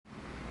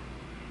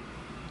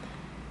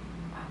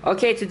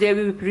Okay, today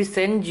we will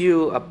present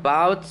you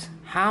about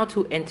how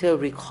to enter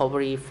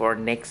recovery for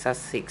Nexus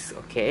 6.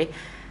 Okay,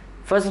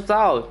 first of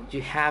all,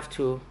 you have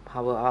to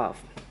power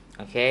off.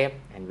 Okay,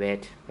 and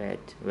wait.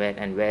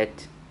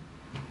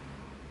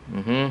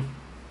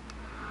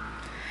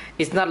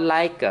 It's not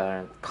like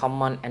a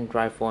common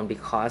Android phone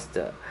because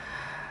the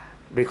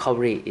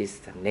recovery is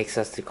the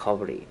Nexus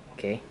recovery.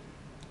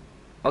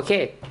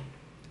 Okay,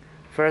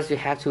 first you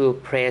have to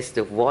press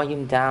the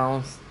volume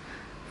down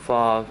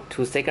for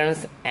 2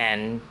 seconds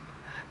and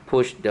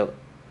push the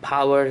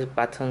power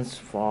buttons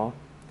for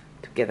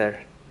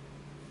together.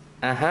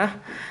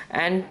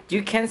 And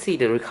you can see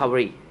the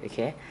recovery.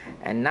 Okay,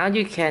 and now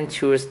you can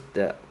choose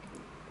the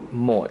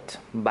mode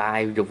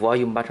by the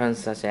volume buttons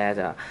such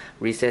as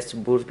reset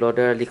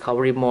bootloader,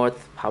 recovery mode,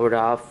 power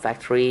off,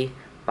 factory,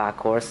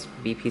 barcodes,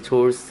 BP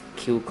tools,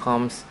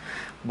 QComs,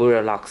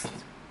 boot locks.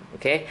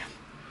 Okay,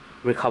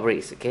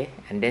 recoveries. Okay,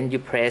 and then you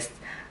press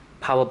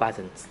power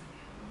buttons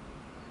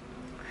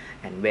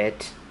and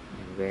wait.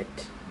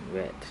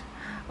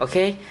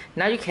 Okay,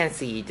 now you can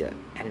see the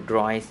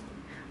Android.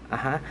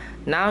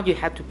 Now you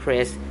have to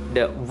press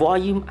the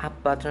volume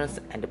up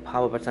buttons and the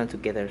power button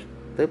together.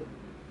 Boop.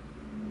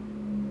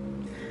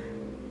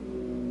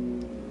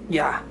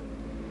 Yeah.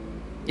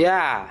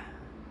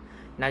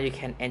 Now you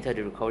can enter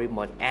the recovery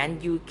mode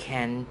and you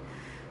can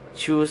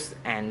choose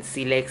and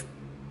select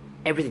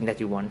everything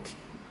that you want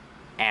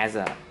as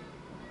a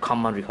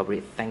common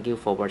recovery. Thank you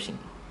for watching.